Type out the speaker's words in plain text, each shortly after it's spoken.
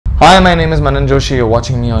Hi, my name is Manan Joshi. You're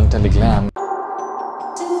watching me on Telly Glam.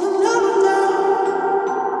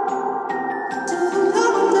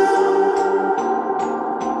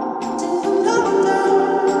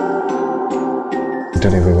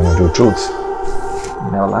 Today we're gonna do truths.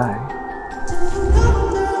 Never lie.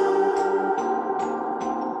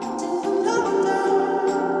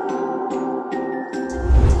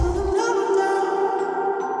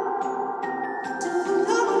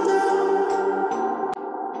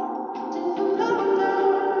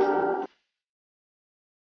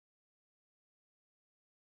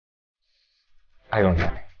 I don't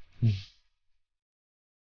lie.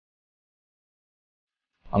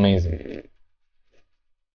 Amazing.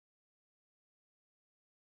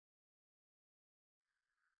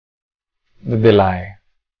 They lie.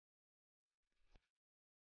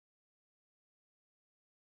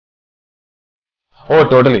 Oh,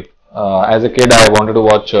 totally. As a kid, I wanted to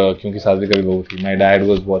watch Kyunki Saas Bhi Kabhi Bahu Thi. My dad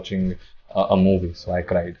was watching a movie, so I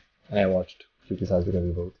cried and I watched Kyunki Saas Bhi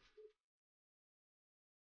Kabhi Bahu Thi.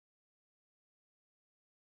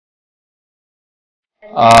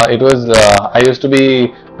 It was. I used to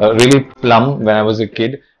be really plump when I was a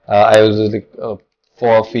kid. I was like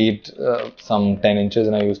 4 feet, some 10 inches,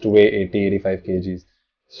 and I used to weigh 80-85 kgs.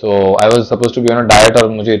 So I was supposed to be on a diet, और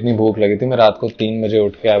मुझे इतनी भूख लगी थी मैं रात को 3 बजे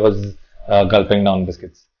उठ के I was gulping down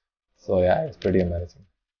biscuits. So yeah, it's pretty embarrassing.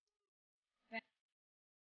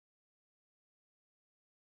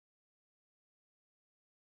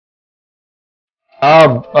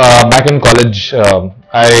 Back in college,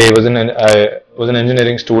 I was an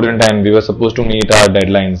engineering student and we were supposed to meet our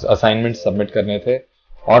deadlines. Assignments submit करने थे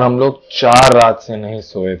और हम लोग 4 रात से नहीं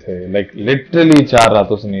सोए थे. Like literally 4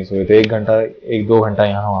 रातों से नहीं सोए थे. 1 घंटा, 1-2 घंटा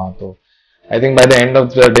यहाँ वहाँ तो. I think by the end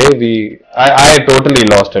of the day I totally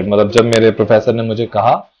lost it. मतलब जब मेरे प्रोफेसर ने मुझे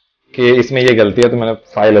कहा कि इसमें ये गलती है तो मैंने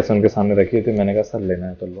फाइल ऐसे उनके सामने रखी थी. मैंने कहा सर लेना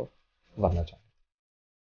है तो लो वरना चाहिए.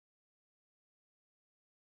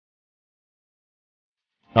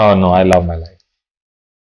 Oh no, I love my life.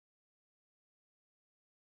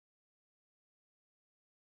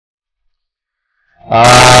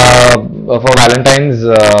 For Valentine's,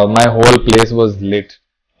 my whole place was lit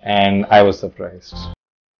and I was surprised.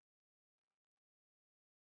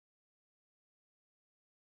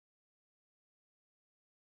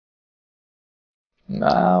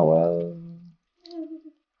 Ah, well,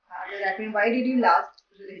 How does that mean? Why did you last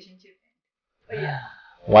relationship end? Oh, yeah.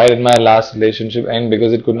 why did my last relationship end?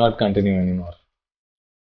 Because it could not continue anymore.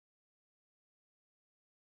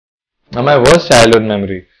 Now, my worst childhood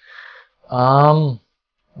memory.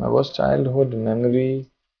 My worst childhood memory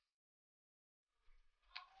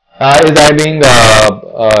is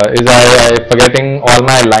I forgetting all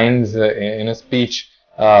my lines in a speech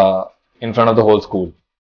in front of the whole school.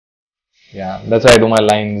 Yeah, that's why I do my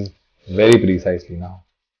lines very precisely now.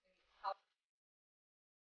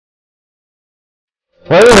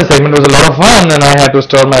 Well, the segment was a lot of fun and I had to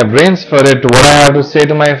store my brains for it. What I have to say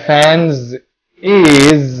to my fans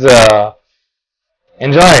is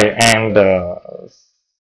enjoy and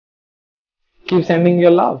keep sending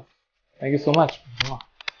your love. Thank you so much.